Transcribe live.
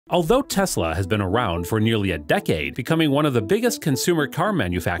Although Tesla has been around for nearly a decade, becoming one of the biggest consumer car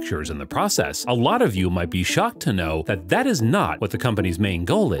manufacturers in the process, a lot of you might be shocked to know that that is not what the company's main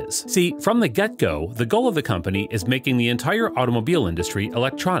goal is. See, from the get-go, the goal of the company is making the entire automobile industry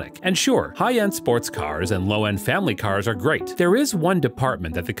electronic. And sure, high-end sports cars and low-end family cars are great. There is one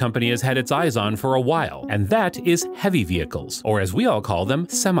department that the company has had its eyes on for a while, and that is heavy vehicles, or as we all call them,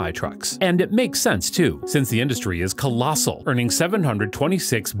 semi-trucks. And it makes sense too, since the industry is colossal, earning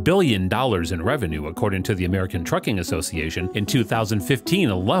 $726 billion in revenue according to the American Trucking Association in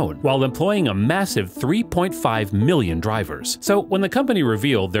 2015 alone, while employing a massive 3.5 million drivers. So when the company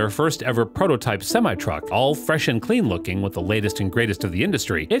revealed their first ever prototype semi-truck, all fresh and clean looking with the latest and greatest of the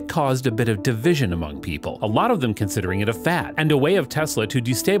industry, it caused a bit of division among people, a lot of them considering it a fad, and a way of Tesla to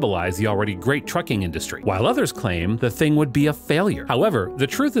destabilize the already great trucking industry, while others claim the thing would be a failure. However, the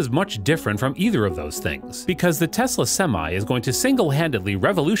truth is much different from either of those things, because the Tesla Semi is going to single-handedly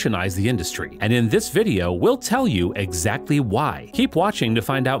revolutionize the industry, and in this video we'll tell you exactly why. Keep watching to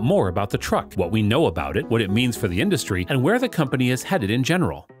find out more about the truck, what we know about it, what it means for the industry, and where the company is headed in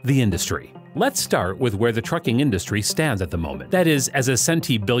general. The industry. Let's start with where the trucking industry stands at the moment. That is, as a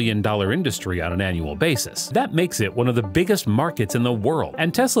 $centbillion industry on an annual basis. That makes it one of the biggest markets in the world,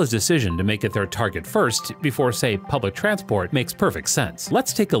 and Tesla's decision to make it their target first, before, say, public transport, makes perfect sense.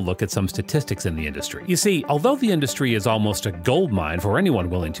 Let's take a look at some statistics in the industry. You see, although the industry is almost a goldmine for anyone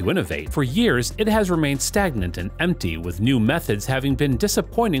willing to innovate, for years it has remained stagnant and empty, with new methods having been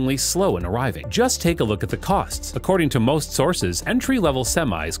disappointingly slow in arriving. Just take a look at the costs. According to most sources, entry-level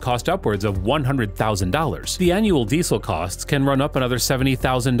semis cost upwards of $100,000. The annual diesel costs can run up another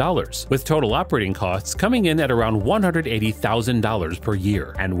 $70,000, with total operating costs coming in at around $180,000 per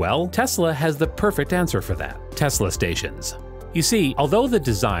year. And well, Tesla has the perfect answer for that. Tesla stations. You see, although the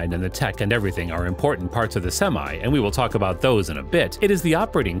design and the tech and everything are important parts of the Semi, and we will talk about those in a bit, it is the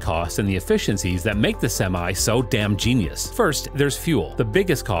operating costs and the efficiencies that make the Semi so damn genius. First, there's fuel, the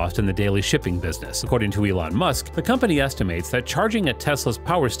biggest cost in the daily shipping business. According to Elon Musk, the company estimates that charging at Tesla's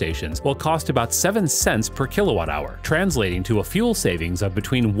power stations will cost about 7 cents per kilowatt hour, translating to a fuel savings of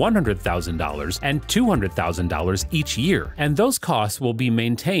between $100,000 and $200,000 each year. And those costs will be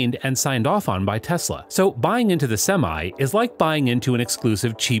maintained and signed off on by Tesla. So buying into the Semi is like buying into an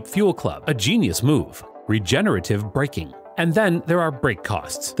exclusive cheap fuel club. A genius move. Regenerative braking. And then there are brake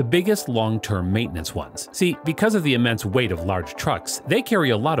costs, the biggest long-term maintenance ones. See, because of the immense weight of large trucks, they carry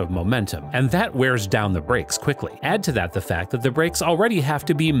a lot of momentum, and that wears down the brakes quickly. Add to that the fact that the brakes already have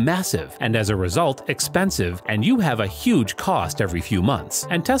to be massive, and as a result, expensive, and you have a huge cost every few months.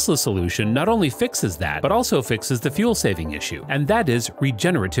 And Tesla's solution not only fixes that, but also fixes the fuel-saving issue, and that is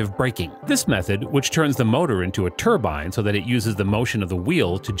regenerative braking. This method, which turns the motor into a turbine so that it uses the motion of the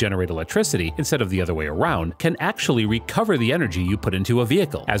wheel to generate electricity instead of the other way around, can actually recover the energy you put into a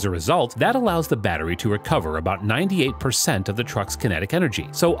vehicle. As a result, that allows the battery to recover about 98% of the truck's kinetic energy.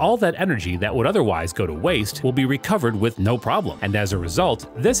 So all that energy that would otherwise go to waste will be recovered with no problem. And as a result,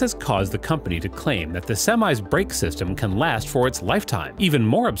 this has caused the company to claim that the Semi's brake system can last for its lifetime. Even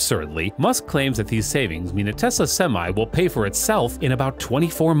more absurdly, Musk claims that these savings mean a Tesla Semi will pay for itself in about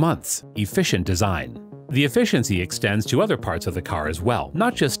 24 months. Efficient design. The efficiency extends to other parts of the car as well,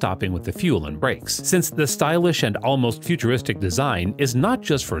 not just stopping with the fuel and brakes, since the stylish and almost futuristic design is not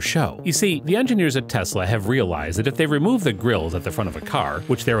just for show. You see, the engineers at Tesla have realized that if they remove the grills at the front of a car,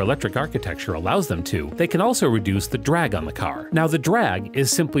 which their electric architecture allows them to, they can also reduce the drag on the car. Now, the drag is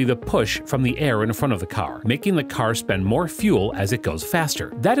simply the push from the air in front of the car, making the car spend more fuel as it goes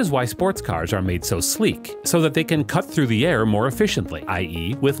faster. That is why sports cars are made so sleek, so that they can cut through the air more efficiently,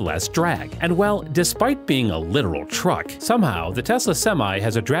 i.e. with less drag. And well, despite being a literal truck, somehow the Tesla Semi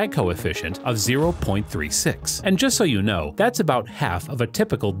has a drag coefficient of 0.36. And just so you know, that's about half of a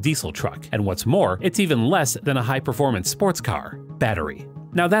typical diesel truck. And what's more, it's even less than a high-performance sports car. Battery.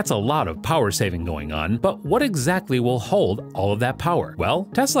 Now that's a lot of power saving going on, but what exactly will hold all of that power? Well,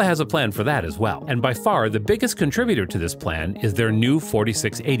 Tesla has a plan for that as well, and by far the biggest contributor to this plan is their new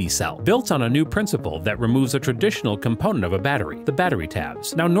 4680 cell, built on a new principle that removes a traditional component of a battery, the battery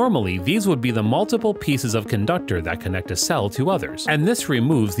tabs. Now normally these would be the multiple pieces of conductor that connect a cell to others, and this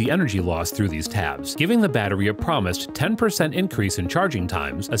removes the energy loss through these tabs, giving the battery a promised 10% increase in charging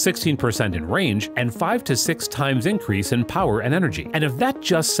times, a 16% in range, and 5 to 6 times increase in power and energy. And if that That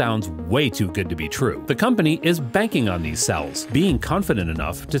just sounds way too good to be true. The company is banking on these cells, being confident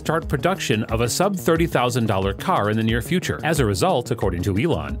enough to start production of a sub-$30,000 car in the near future. As a result, according to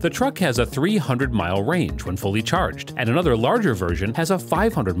Elon, the truck has a 300-mile range when fully charged, and another larger version has a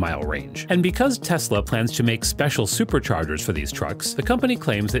 500-mile range. And because Tesla plans to make special superchargers for these trucks, the company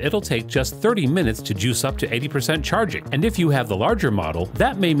claims that it'll take just 30 minutes to juice up to 80% charging. And if you have the larger model,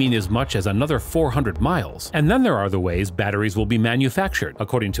 that may mean as much as another 400 miles. And then there are the ways batteries will be manufactured.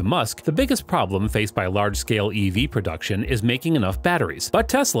 According to Musk, the biggest problem faced by large-scale EV production is making enough batteries. But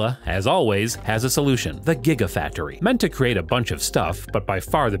Tesla, as always, has a solution: the Gigafactory. Meant to create a bunch of stuff, but by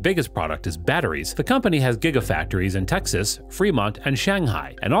far the biggest product is batteries, the company has gigafactories in Texas, Fremont, and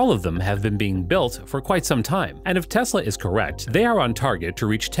Shanghai, and all of them have been being built for quite some time. And if Tesla is correct, they are on target to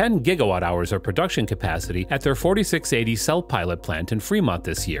reach 10 gigawatt-hours of production capacity at their 4680 cell pilot plant in Fremont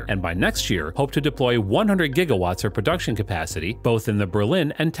this year, and by next year hope to deploy 100 gigawatts of production capacity both in the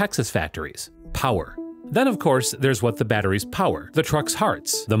Berlin and Texas factories. Power. Then, of course, there's what the batteries power: the truck's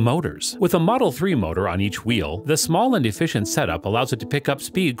hearts, the motors. With a Model 3 motor on each wheel, the small and efficient setup allows it to pick up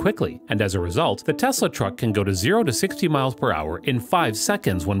speed quickly, and as a result, the Tesla truck can go to 0 to 60 miles per hour in 5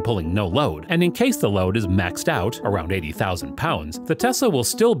 seconds when pulling no load. And in case the load is maxed out, around 80,000 pounds, the Tesla will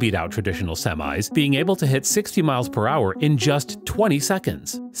still beat out traditional semis, being able to hit 60 miles per hour in just 20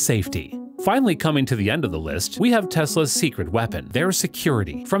 seconds. Safety. Finally, coming to the end of the list, we have Tesla's secret weapon: their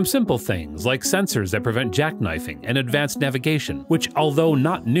security. From simple things like sensors that prevent jackknifing and advanced navigation, which, although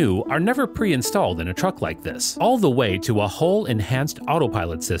not new, are never pre-installed in a truck like this, all the way to a whole enhanced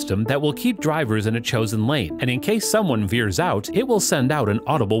autopilot system that will keep drivers in a chosen lane, and in case someone veers out, it will send out an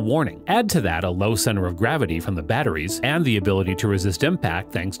audible warning. Add to that a low center of gravity from the batteries, and the ability to resist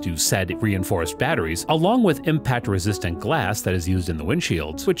impact thanks to said reinforced batteries, along with impact-resistant glass that is used in the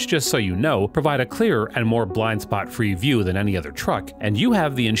windshields, which, just so you know, provide a clearer and more blind spot-free view than any other truck, and you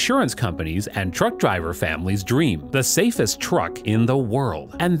have the insurance companies and truck driver families' dream: the safest truck in the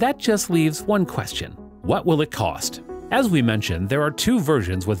world. And that just leaves one question: what will it cost? As we mentioned, there are two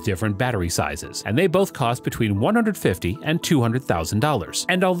versions with different battery sizes, and they both cost between $150,000 and $200,000.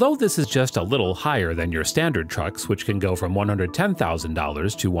 And although this is just a little higher than your standard trucks, which can go from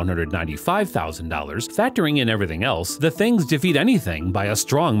 $110,000 to $195,000, factoring in everything else, the things defeat anything by a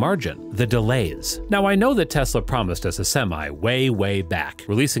strong margin: the delays. Now, I know that Tesla promised us a semi way back,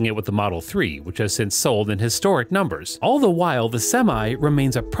 releasing it with the Model 3, which has since sold in historic numbers. All the while, the semi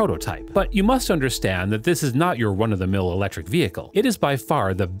remains a prototype. But you must understand that this is not your run-of-the-mill electric vehicle. It is by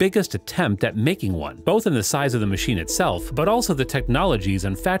far the biggest attempt at making one, both in the size of the machine itself, but also the technologies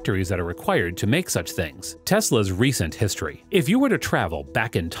and factories that are required to make such things. Tesla's recent history. If you were to travel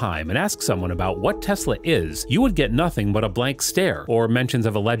back in time and ask someone about what Tesla is, you would get nothing but a blank stare or mentions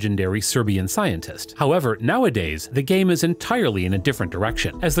of a legendary Serbian scientist. However, nowadays, the game is entirely in a different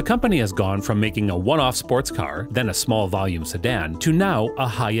direction, as the company has gone from making a one-off sports car, then a small volume sedan, to now a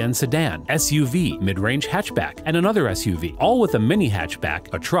high-end sedan, SUV, mid-range hatchback, and another SUV, all with a mini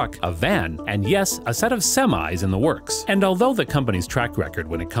hatchback, a truck, a van, and yes, a set of semis in the works. And although the company's track record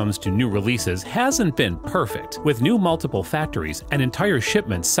when it comes to new releases hasn't been perfect, with new multiple factories and entire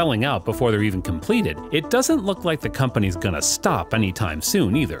shipments selling out before they're even completed, it doesn't look like the company's gonna stop anytime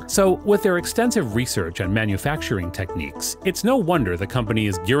soon either. So, with their extensive research and manufacturing techniques, it's no wonder the company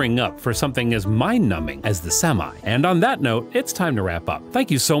is gearing up for something as mind-numbing as the semi. And on that note, it's time to wrap up.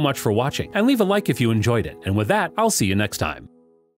 Thank you so much for watching, and leave a like if you enjoyed it. And with that, I'll see you next time.